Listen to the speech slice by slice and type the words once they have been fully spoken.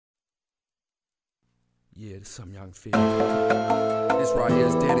Yeah, this is something y'all can feel. This right here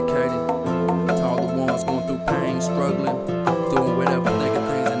is dedicated to all the ones going through pain, struggling, doing whatever, thinking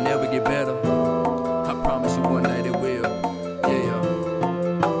things will never get better. I promise you one day they will. Yeah.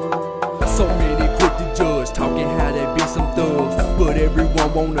 So many quick to judge, talking how they be some thugs, but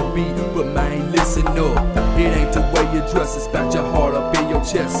everyone wanna be, but man, listen up. It ain't the way you dress, it's about your heart up in your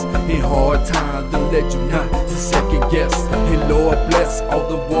chest. In hard times, don't let you not to second guess. And Lord bless all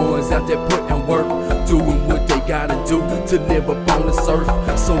the ones out there putting work, doing what they gotta do to live up on this earth.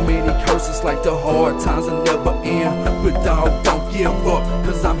 So many curses like the hard times will never end, but dog, don't give up,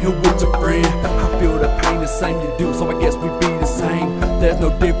 cause I'm here with your friend. I feel the pain the same you do, so I guess we be the same. There's no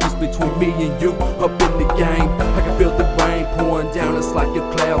difference between me and you up in the game. I can feel the rain pouring down, it's like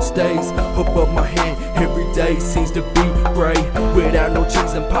a cloud stays above my head. Every day seems to be gray, without no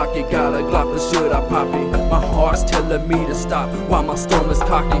cheese in pocket. Got a Glock, but should I pop it? My heart's telling me to stop while my stomach's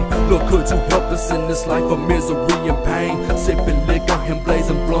cocking. Look, could you help us in this life of misery and pain? Sipping liquor and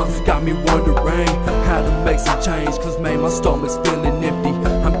blazing blunts got me wondering how to make some change, cause man, my stomach's feeling empty.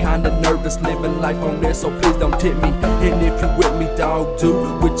 I'm kinda nervous living life on there, so please don't tip me. And if you with me, dog, do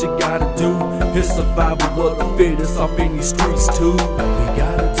what you gotta do. It's survival of the fittest off in these streets too. We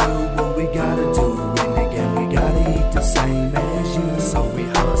gotta do what we gotta do, and again we gotta eat the same as you. So we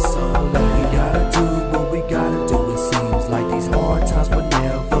hustle and we gotta do what we gotta do. It seems like these hard times will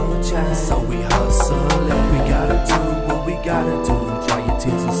never change. So we hustle and we gotta do what we gotta do. Dry your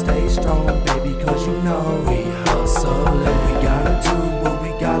tears and stay strong, baby, cause you know we hustle and we gotta do what we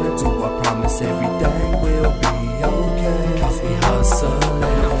gotta do. I promise everything will be okay, cause we hustle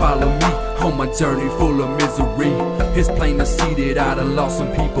and follow me on my journey full of misery. It's plain to see that I done lost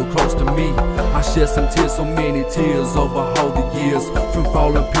some people close to me. I shed some tears, so many tears over all the years. From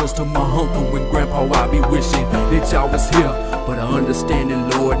falling pills to my uncle and grandpa, I be wishing that y'all was here. But I understand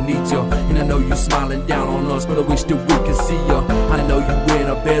that Lord needs you, and I know you smiling down on us, but I wish that we could see you. I know you in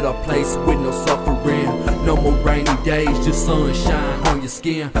a better place with no suffering, no more rainy days, just sunshine on your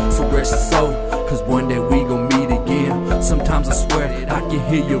skin. So rest your soul, cause one day we gon' meet again. Sometimes I swear that I can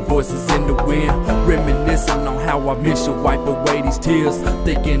hear your voices in the wind, reminiscing on how I miss you, wipe away these tears,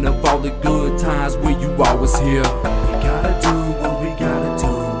 thinking of all the good times when you always here. We gotta do what we gotta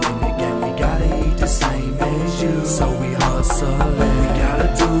do, and again we gotta eat the same as you. So we hustle and we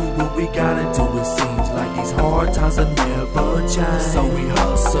gotta do what we gotta do. It seems like these hard times will never change. So we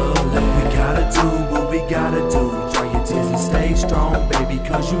hustle and we gotta do what we gotta do. Dry your tears and stay strong, baby,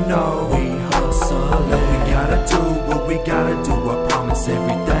 cause you know we hustle and we gotta do what we gotta do. I promise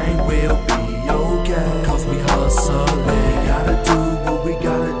everything will be okay, cause we hustle and we gotta do what we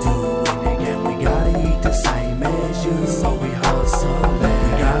gotta do, and again we gotta eat the same as you. So we hustle and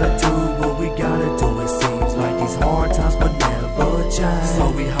we gotta do what we gotta do. It seems like these hard times will never change. So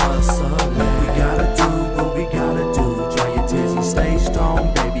we hustle and we gotta do what we gotta do. Dry your tears and stay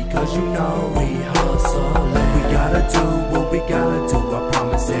strong, baby, cause you know we hustle and we gotta do what we gotta do. I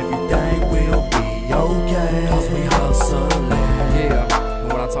promise everything will be okay, cause we hustle. Yeah,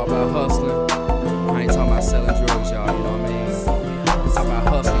 when I talk about hustling,